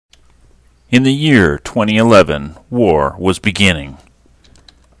In the year 2011, war was beginning.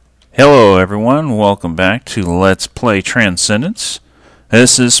 Hello everyone, welcome back to Let's Play Transcendence.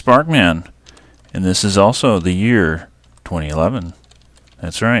 This is SparcMan, and this is also the year 2011.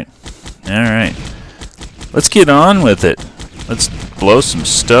 That's right. Alright, let's get on with it. Let's blow some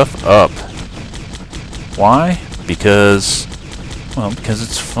stuff up. Why? Because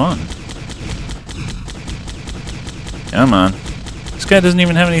it's fun. Come on. This guy doesn't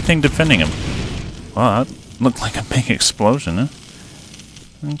even have anything defending him. Wow, that looked like a big explosion, huh?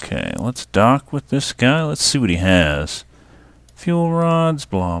 Okay, let's dock with this guy. Let's see what he has. Fuel rods,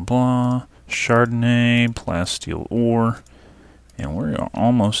 blah blah. Chardonnay, plasteel ore. And we're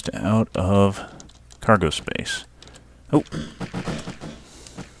almost out of cargo space. Oh.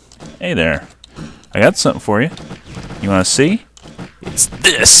 Hey there. I got something for you. You want to see? It's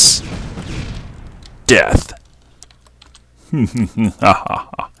this. Death.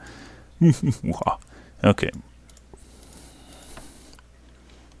 Okay.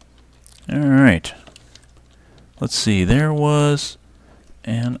 Alright. Let's see. There was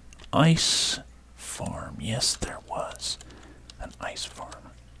an ice farm. Yes, there was an ice farm.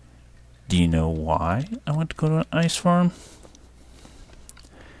 Do you know why I want to go to an ice farm?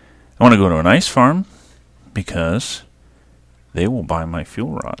 I want to go to an ice farm because they will buy my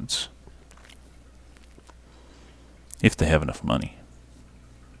fuel rods. If they have enough money.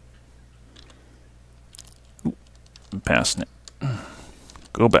 Ooh, I'm passing it.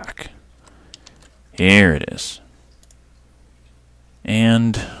 Go back. Here it is.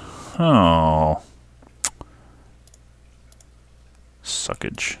 And, oh.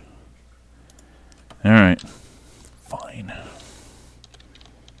 Suckage. Alright. Fine.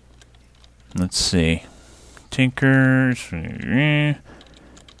 Let's see. Tinkers.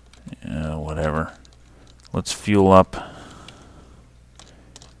 Whatever. Let's fuel up.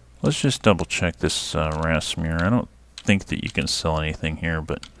 Let's just double check this Rasmir. I don't think that you can sell anything here,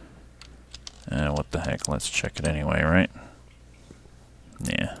 but what the heck? Let's check it anyway, right?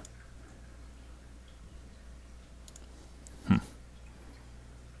 Yeah.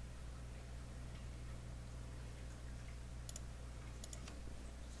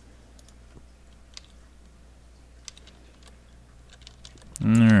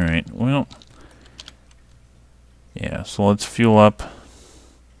 Alright, well. Yeah, so let's fuel up.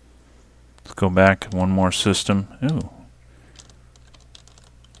 Let's go back one more system. Ooh.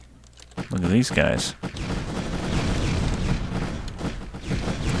 Look at these guys.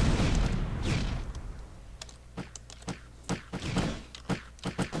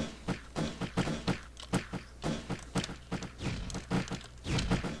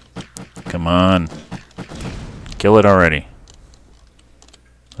 Come on. Kill it already.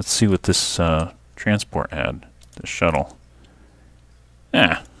 Let's see what this transport had. The shuttle.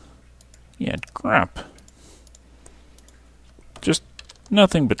 Ah. He had crap. Just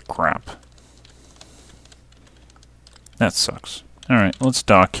nothing but crap. That sucks. Alright, let's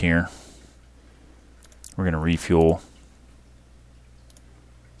dock here. We're going to refuel.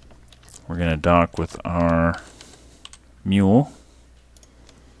 We're going to dock with our mule.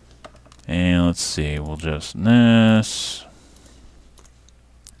 And let's see, we'll just this.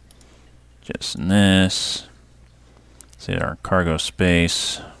 Just this. See our cargo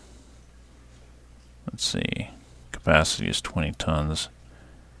space. Let's see. Capacity is 20 tons.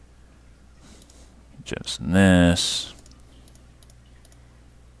 Just this.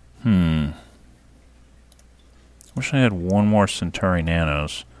 Wish I had one more Centauri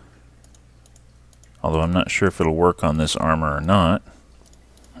nanos. Although I'm not sure if it'll work on this armor or not.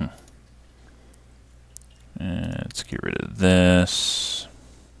 Let's get rid of this.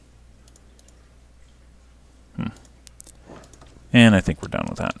 And I think we're done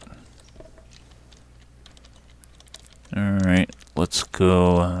with that. Alright, let's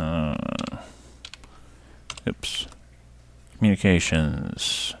go. Oops.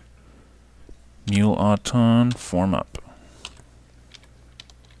 Communications. Mule Auton, form up.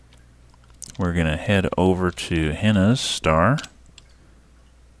 We're going to head over to Henna's star.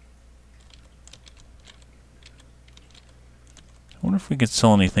 I wonder if we could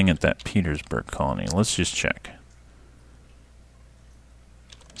sell anything at that Petersburg colony. Let's just check.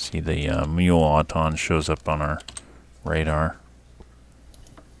 See, the Mule Auton shows up on our radar.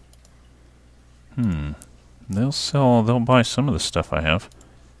 They'll buy some of the stuff I have.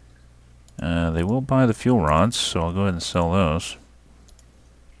 They will buy the fuel rods, so I'll go ahead and sell those.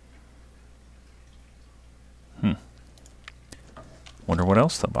 Wonder what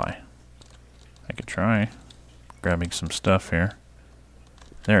else they'll buy. I could try grabbing some stuff here.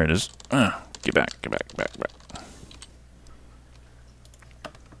 There it is. Get back, get back, back, back.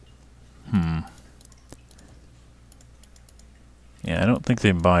 Yeah, I don't think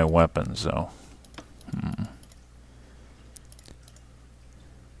they buy weapons, though.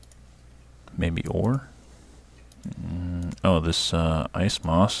 Maybe ore? Oh, this ice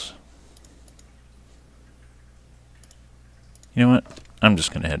moss. You know what? I'm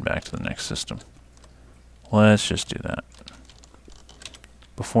just going to head back to the next system. Let's just do that.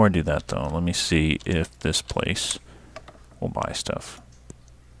 Before I do that, though, let me see if this place will buy stuff.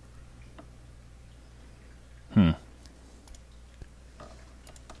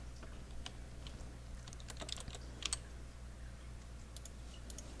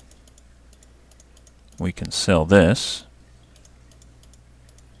 We can sell this,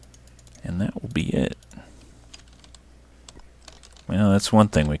 and that will be it. Well, that's one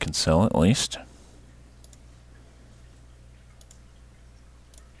thing we can sell at least.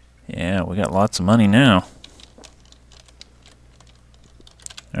 Yeah, we got lots of money now.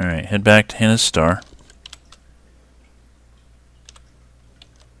 Alright, head back to Henna's Star.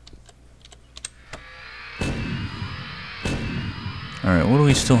 Alright, what do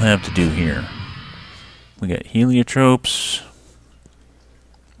we still have to do here? We got Heliotropes.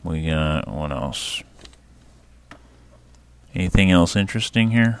 We got, what else? Anything else interesting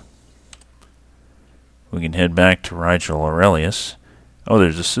here? We can head back to Rigel Aurelius. Oh,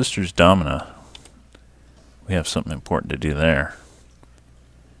 there's a Sister's Domina. We have something important to do there.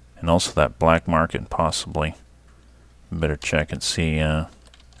 And also that black market, possibly. Better check and see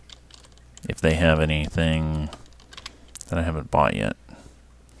if they have anything that I haven't bought yet.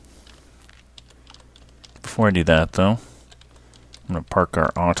 Before I do that, though, I'm going to park our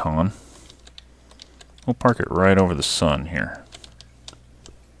Auton. We'll park it right over the sun here.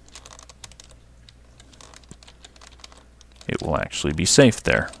 It will actually be safe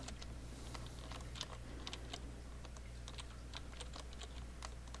there.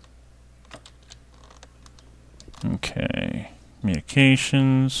 Okay,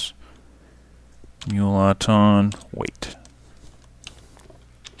 communications, Mule Auton, wait.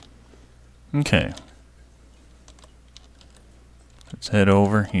 Okay. Let's head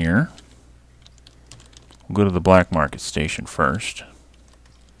over here. We'll go to the black market station first.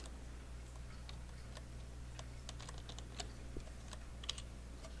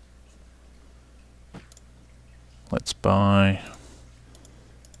 Let's buy...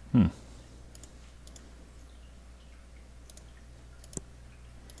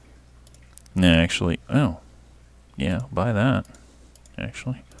 No, actually... Oh. Yeah, buy that.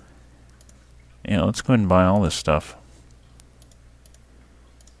 Actually. Yeah, let's go ahead and buy all this stuff.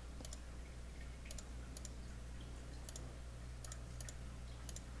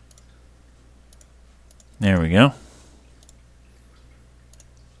 There we go.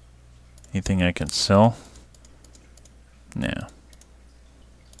 Anything I can sell? No.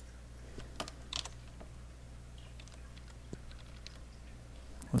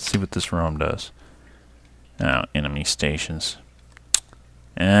 Let's see what this ROM does. Now, enemy stations.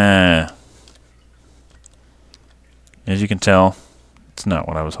 As you can tell, it's not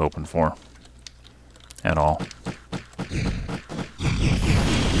what I was hoping for. At all.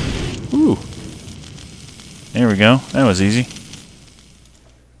 Ooh. There we go. That was easy.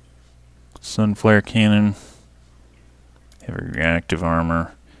 Sunflare cannon. Heavy reactive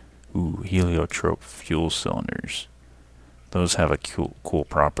armor. Ooh, heliotrope fuel cylinders. Those have a cool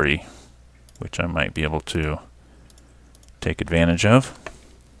property, which I might be able to take advantage of.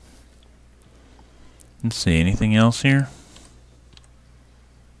 Let's see, anything else here?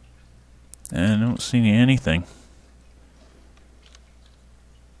 I don't see anything.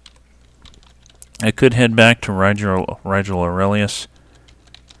 I could head back to Rigel Aurelius.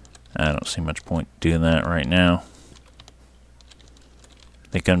 I don't see much point doing that right now. I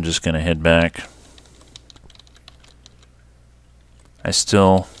think I'm just going to head back. I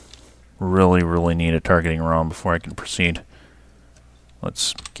still really need a targeting ROM before I can proceed.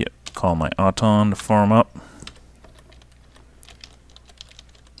 Let's call my Auton to farm up.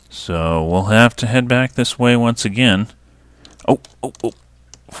 So we'll have to head back this way once again. Oh,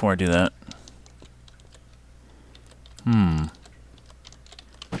 before I do that.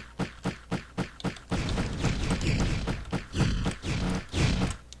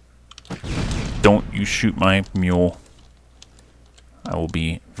 Don't you shoot my mule. I will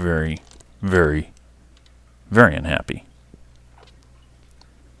be very unhappy.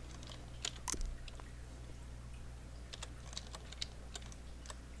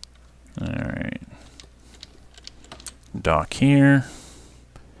 Alright. Dock here.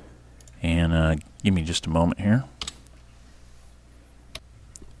 And give me just a moment here.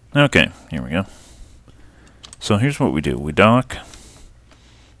 Okay, here we go. So here's what we do. We dock.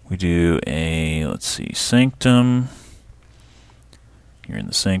 We do a, let's see, sanctum. You're in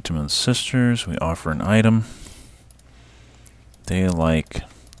the sanctum of the sisters. We offer an item. They like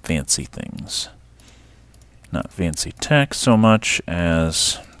fancy things. Not fancy tech so much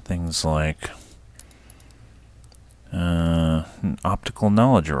as things like an optical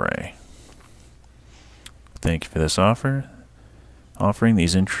knowledge array. Thank you for this offer. Offering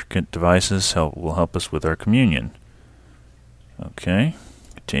these intricate devices will help us with our communion. Okay,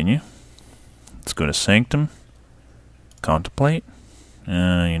 continue. Let's go to Sanctum. Contemplate.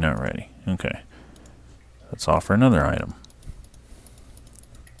 You're not ready. Okay. Let's offer another item.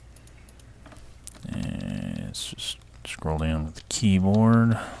 And let's just scroll down with the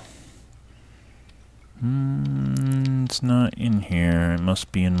keyboard. It's not in here. It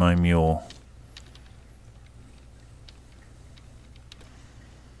must be in my mule.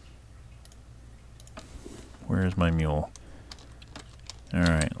 Where's my mule?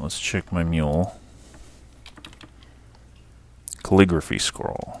 Alright, let's check my mule. Calligraphy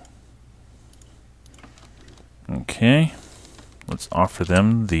scroll. Okay. Let's offer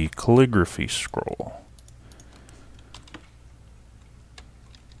them the calligraphy scroll.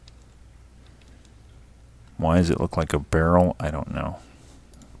 Why does it look like a barrel? I don't know.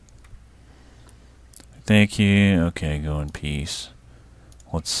 Thank you. Okay, go in peace.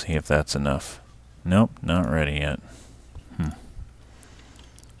 Let's see if that's enough. Nope, not ready yet.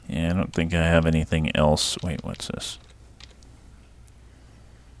 Yeah, I don't think I have anything else. Wait, what's this?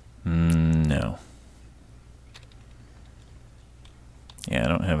 No. Yeah, I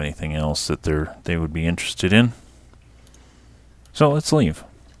don't have anything else that they would be interested in. So let's leave.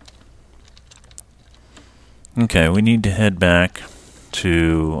 Okay, we need to head back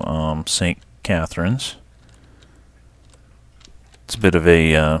to St. Catherine's. It's a bit of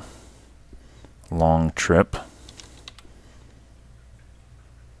a long trip.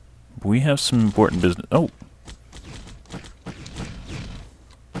 We have some important business. Oh!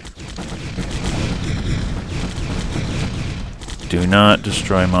 Do not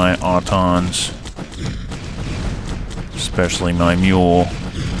destroy my autons. Especially my mule.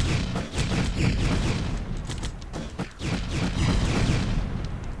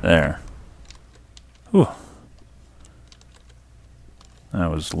 There. Whew. I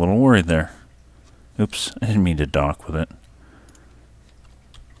was a little worried there. Oops, I didn't mean to dock with it.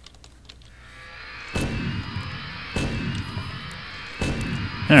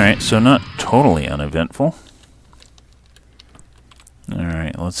 Alright, so not totally uneventful.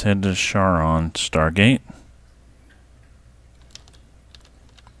 Alright, let's head to Charon Stargate.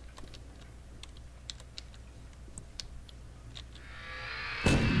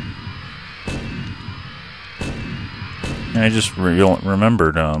 And I just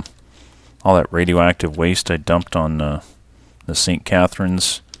remembered all that radioactive waste I dumped on the St.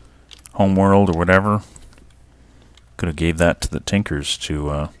 Catherine's homeworld or whatever. Could have gave that to the Tinkers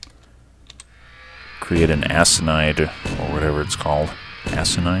to create an aconite or whatever it's called.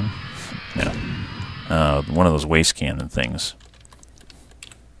 Aconine? Yeah. One of those waste cannon things.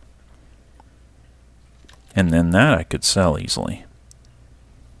 And then that I could sell easily.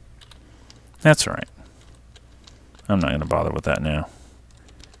 That's right. I'm not going to bother with that now.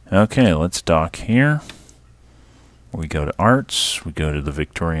 Okay, let's dock here. We go to Arts. We go to the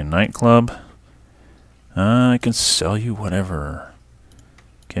Victorian Nightclub. I can sell you whatever.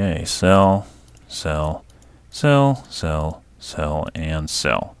 Okay, sell, sell, sell, sell, sell, and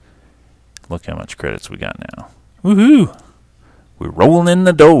sell. Look how much credits we got now. Woohoo! We're rolling in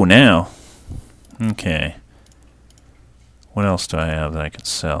the dough now. Okay. What else do I have that I can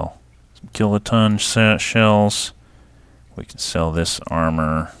sell? Some kiloton shells. We can sell this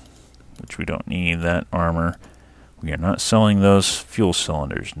armor, which we don't need that armor. We are not selling those fuel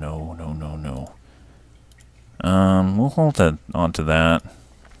cylinders. No, no, no, no. We'll hold that onto that.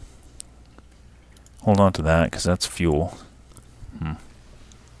 Hold on to that, because that's fuel.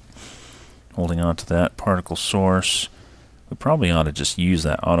 Holding on to that particle source. We probably ought to just use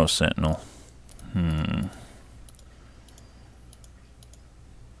that auto sentinel.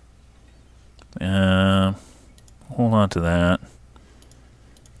 Hold on to that.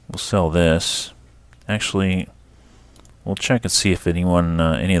 We'll sell this. Actually, we'll check and see if anyone,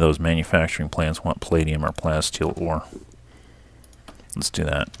 any of those manufacturing plants want palladium or plasteel ore. Let's do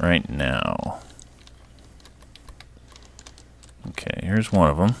that right now. Okay, here's one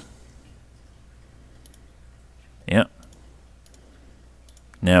of them. Yep.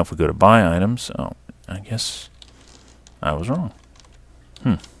 Now if we go to buy items, oh, I guess I was wrong.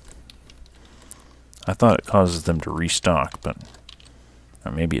 I thought it causes them to restock, but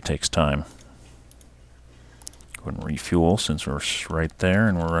or maybe it takes time. Go ahead and refuel since we're right there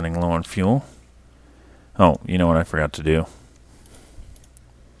and we're running low on fuel. Oh, you know what I forgot to do?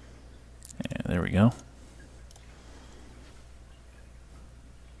 Yeah, there we go.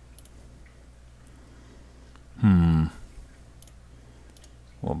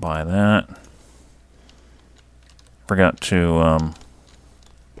 We'll buy that. Forgot to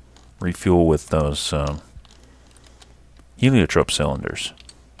refuel with those Heliotrope cylinders.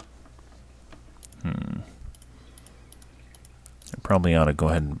 I probably ought to go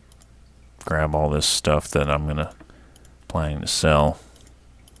ahead and grab all this stuff that I'm planning to sell.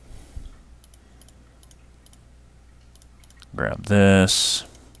 Grab this.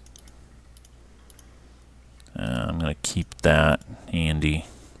 I'm going to keep that handy,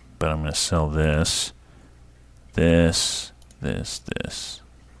 but I'm going to sell this, this,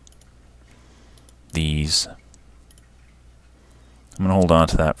 these. I'm going to hold on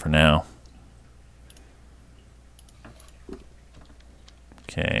to that for now.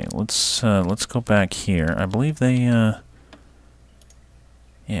 Okay, let's go back here. I believe they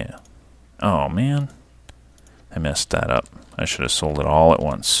yeah. Oh man, I messed that up. I should have sold it all at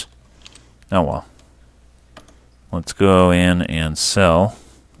once. Oh well. Let's go in and sell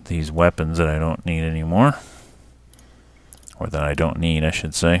these weapons that I don't need anymore. Or that I don't need, I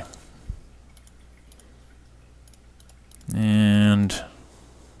should say. And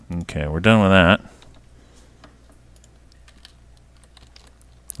okay, we're done with that.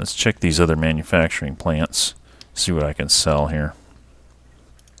 Let's check these other manufacturing plants. See what I can sell here.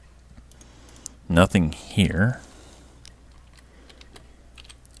 Nothing here.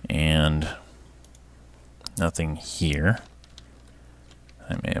 And nothing here.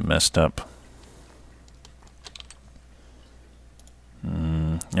 I may have messed up.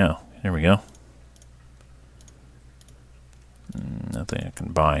 No, here we go. Nothing I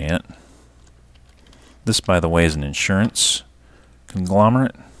can buy yet. This, by the way, is an insurance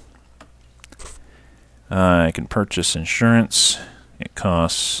conglomerate. I can purchase insurance. It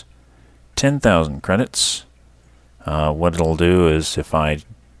costs 10,000 credits. What it'll do is if I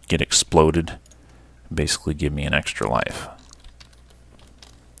get exploded, basically give me an extra life.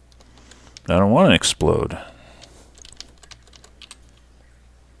 I don't want to explode.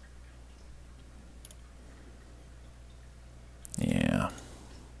 Yeah.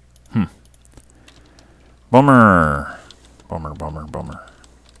 Bummer. Bummer, bummer, bummer.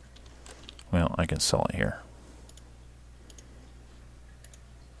 Well, I can sell it here.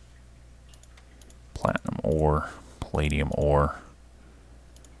 Platinum ore, palladium ore.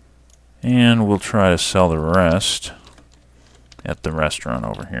 And we'll try to sell the rest at the restaurant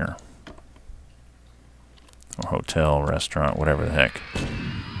over here. Or hotel, restaurant, whatever the heck.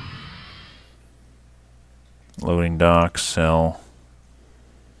 Loading dock, sell.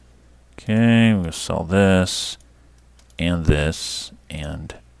 Okay, we'll sell this, and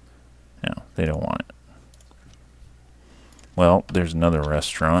no, they don't want it. Well, there's another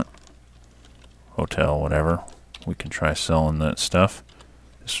restaurant, hotel, whatever. We can try selling that stuff.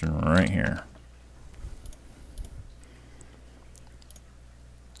 This one right here.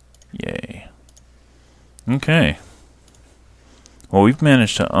 Yay. Okay. Well, we've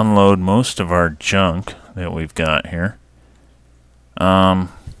managed to unload most of our junk that we've got here.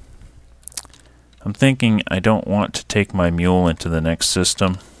 I'm thinking I don't want to take my mule into the next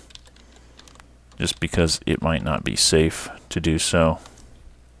system, just because it might not be safe to do so.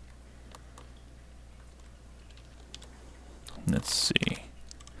 Let's see.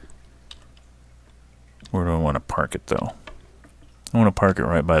 Where do I want to park it, though? I want to park it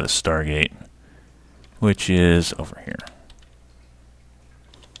right by the Stargate, which is over here.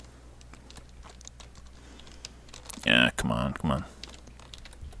 Yeah, come on, come on.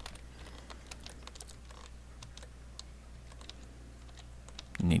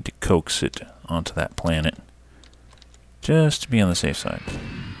 Need to coax it onto that planet just to be on the safe side.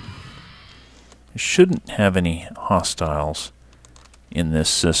 It shouldn't have any hostiles in this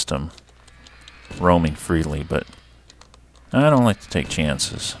system roaming freely, but I don't like to take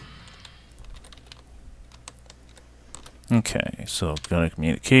chances. Okay, so go to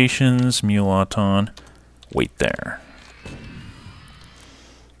communications, mule auton, wait there.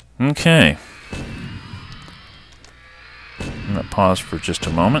 Okay. I'm going to pause for just a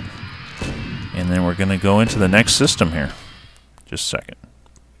moment, and then we're going to go into the next system here. Just a second.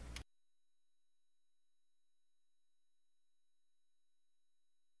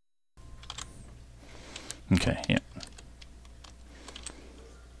 Okay, yeah.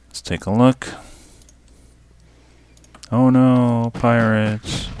 Let's take a look. Oh no,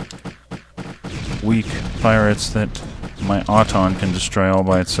 pirates. Weak pirates that my auton can destroy all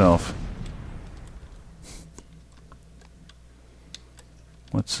by itself.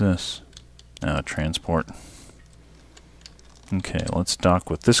 What's this? Transport. Okay, let's dock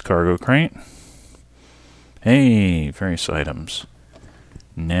with this cargo crate. Hey, various items.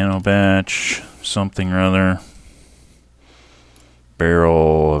 Nano batch, something or other.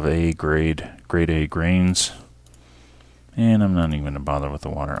 Barrel of grade A grains. And I'm not even going to bother with the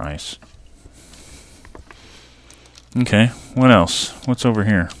water ice. Okay, what else? What's over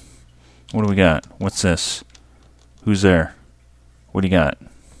here? What do we got? What's this? Who's there? What do you got?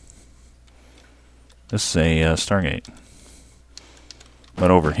 This is a Stargate.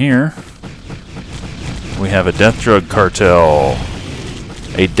 But over here, we have a death drug cartel.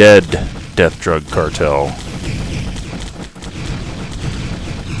 A dead death drug cartel.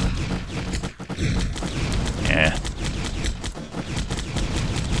 Yeah.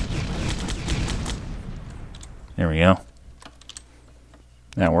 There we go.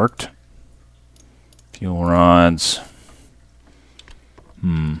 That worked. Fuel rods.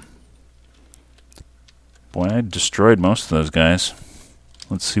 Boy, I destroyed most of those guys.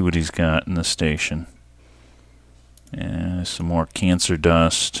 Let's see what he's got in the station. Some more cancer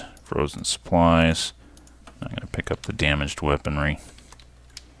dust, frozen supplies. I'm going to pick up the damaged weaponry.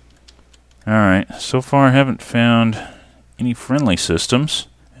 Alright, so far I haven't found any friendly systems.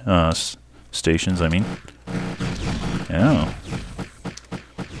 Stations, I mean. Oh.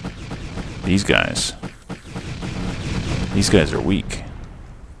 These guys. These guys are weak.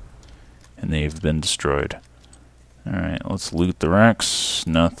 And they've been destroyed. Alright, let's loot the wrecks.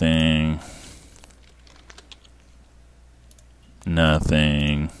 Nothing.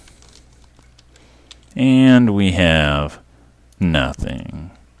 Nothing. And we have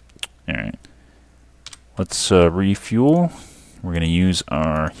nothing. Alright. Let's refuel. We're going to use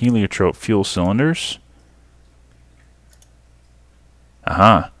our Heliotrope fuel cylinders.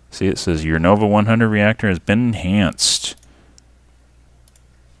 Aha! See, it says your Nova 100 reactor has been enhanced.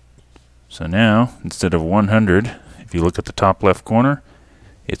 So now, instead of 100, if you look at the top left corner,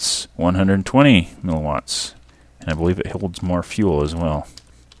 it's 120 milliwatts. And I believe it holds more fuel as well.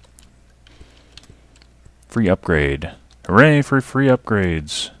 Free upgrade. Hooray for free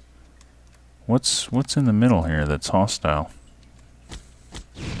upgrades. What's in the middle here that's hostile?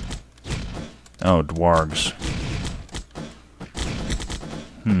 Oh, dwargs.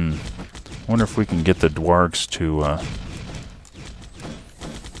 Wonder if we can get the dwargs to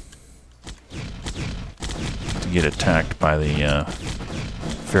get attacked by the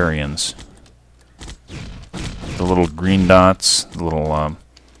Farians. The little green dots, the little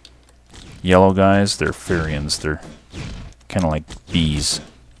yellow guys, they're Farians. They're kind of like bees.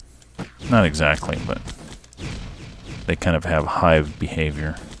 Not exactly, but they kind of have hive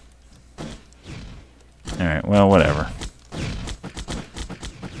behavior. Alright, well, whatever.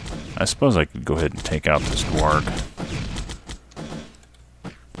 I suppose I could go ahead and take out this dwarg.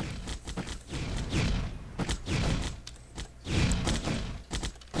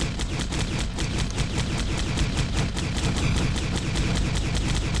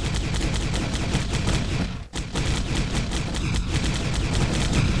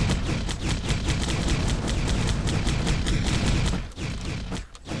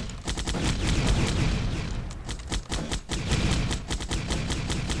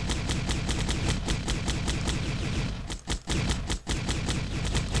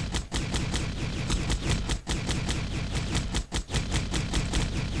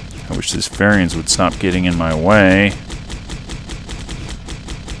 I wish these Farians would stop getting in my way.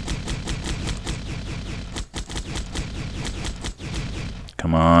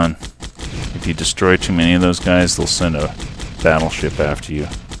 Come on. If you destroy too many of those guys, they'll send a battleship after you.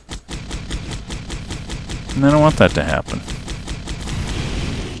 And I don't want that to happen.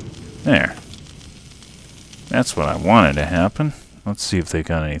 There. That's what I wanted to happen. Let's see if they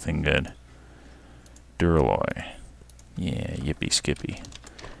got anything good. Duralloy. Yeah, yippee skippy.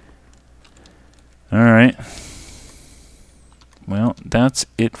 Alright. Well, that's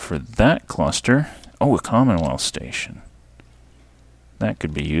it for that cluster. Oh, a Commonwealth station. That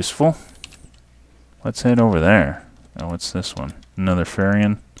could be useful. Let's head over there. Oh, what's this one? Another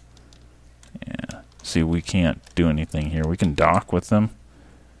Farian? Yeah. See, we can't do anything here. We can dock with them.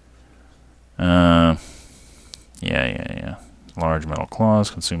 Yeah. Large metal claws,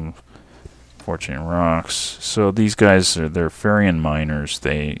 consume fortune rocks. So these guys they're Farian miners.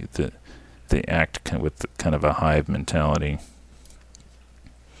 They act with kind of a hive mentality.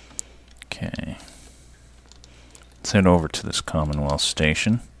 Okay. Let's head over to this Commonwealth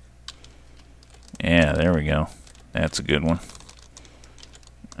station. Yeah, there we go. That's a good one.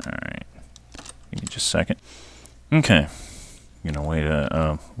 Alright. Give me just a second. Okay. I'm gonna wait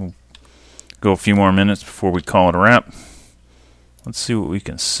we'll go a few more minutes before we call it a wrap. Let's see what we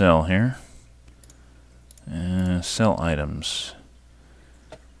can sell here. Sell items.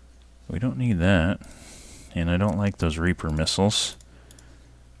 We don't need that. And I don't like those Reaper missiles.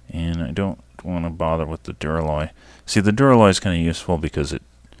 And I don't want to bother with the Duralloy. See, the Duralloy is kind of useful because it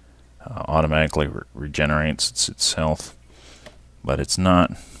automatically regenerates its health. But it's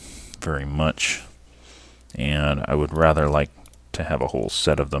not very much. And I would rather like to have a whole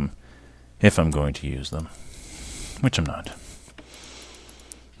set of them if I'm going to use them. Which I'm not.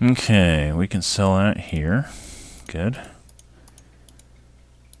 Okay, we can sell that here. Good.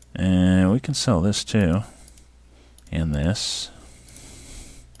 And we can sell this too. And this.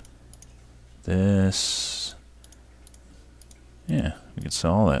 This. Yeah, we can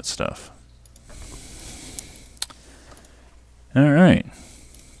sell all that stuff. Alright.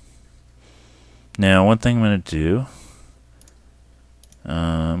 Now, one thing I'm going to do,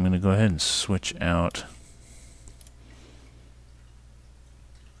 I'm going to go ahead and switch out.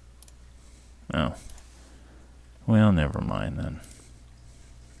 Oh. Well, never mind then.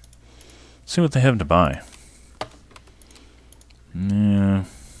 See what they have to buy. Yeah.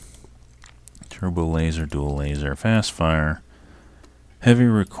 Turbo laser, dual laser, fast fire, heavy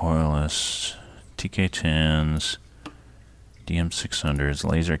recoilless, TK-10s, DM600s,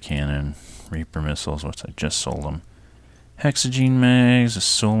 laser cannon, Reaper missiles, which I just sold them. Hexagene mags, a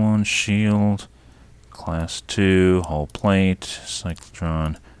Solon shield, class 2, hull plate,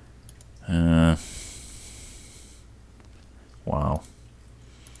 cyclotron. Wow.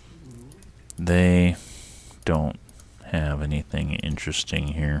 They don't have anything interesting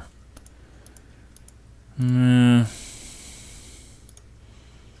here.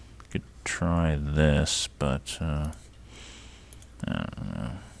 Could try this, but I don't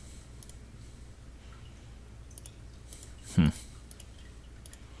know.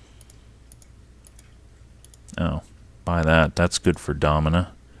 Oh, buy that. That's good for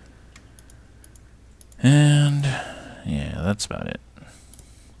Domina. And yeah, that's about it.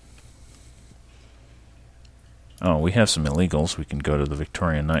 Oh, we have some illegals. We can go to the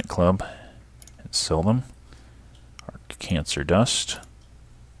Victorian nightclub and sell them. Our cancer dust.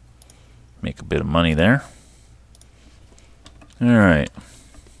 Make a bit of money there. Alright.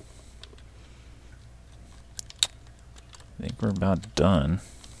 I think we're about done.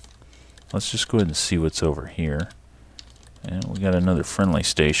 Let's just go ahead and see what's over here. And we got another friendly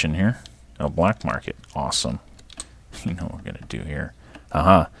station here. Oh, black market. Awesome. You know what we're going to do here.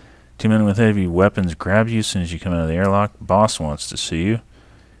 Aha. 2 men with heavy weapons grab you as soon as you come out of the airlock. Boss wants to see you.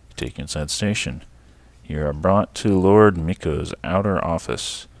 Take you inside the station. You are brought to Lord Miko's outer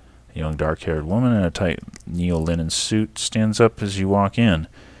office. A young dark-haired woman in a tight neo-linen suit stands up as you walk in.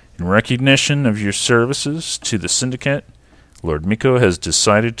 In recognition of your services to the syndicate, Lord Miko has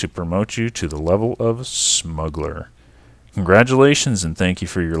decided to promote you to the level of smuggler. Congratulations and thank you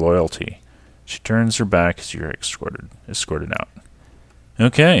for your loyalty. She turns her back as you're escorted out.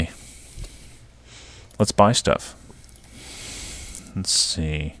 Okay. Let's buy stuff. Let's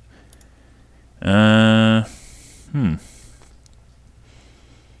see. That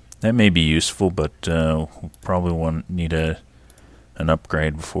may be useful, but we'll probably need an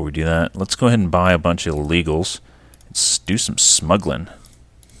upgrade before we do that. Let's go ahead and buy a bunch of illegals. Let's do some smuggling.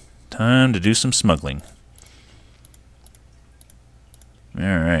 Time to do some smuggling.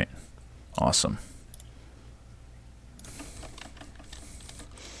 Alright. Awesome.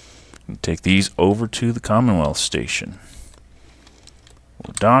 Take these over to the Commonwealth Station.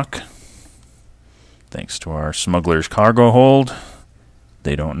 We'll dock. Thanks to our smuggler's cargo hold.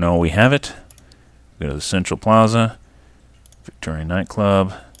 They don't know we have it. Go to the Central Plaza. Victorian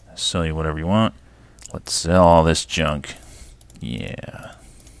nightclub. Sell you whatever you want. Let's sell all this junk. Yeah.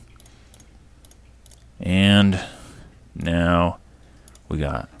 And now we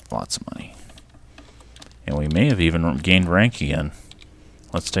got lots of money. And we may have even gained rank again.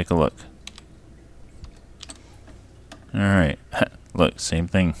 Let's take a look. Alright. Look, same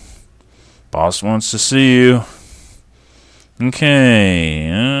thing. Boss wants to see you.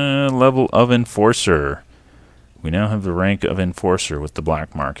 Okay. Level of Enforcer. We now have the rank of Enforcer with the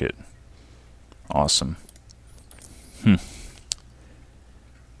black market. Awesome.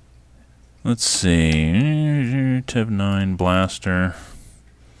 Let's see. Tev 9 blaster.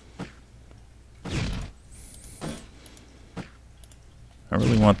 I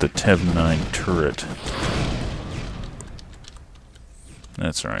really want the Tev 9 turret.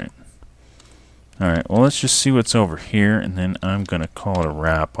 That's right. Alright, well let's just see what's over here, and then I'm going to call it a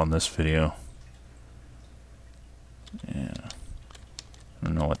wrap on this video. Yeah. I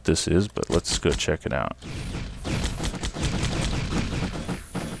don't know what this is, but let's go check it out.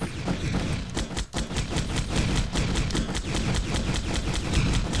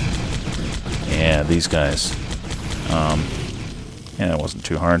 Yeah, these guys. Yeah, that wasn't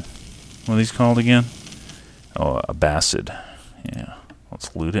too hard. What are these called again? Oh, a bacid. Yeah,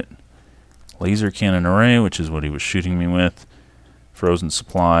 let's loot it. Laser cannon array, which is what he was shooting me with. Frozen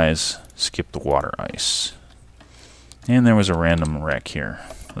supplies. Skip the water ice. And there was a random wreck here.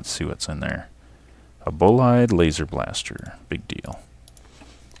 Let's see what's in there. A bolide laser blaster. Big deal.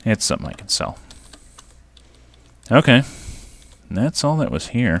 It's something I can sell. Okay. And that's all that was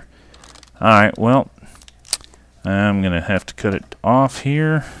here. Alright, well, I'm going to have to cut it off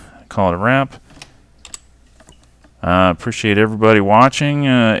here. Call it a wrap. Appreciate everybody watching.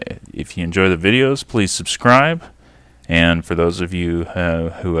 If you enjoy the videos, please subscribe. And for those of you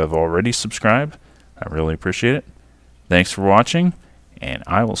who have already subscribed, I really appreciate it. Thanks for watching, and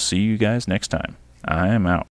I will see you guys next time. I am out.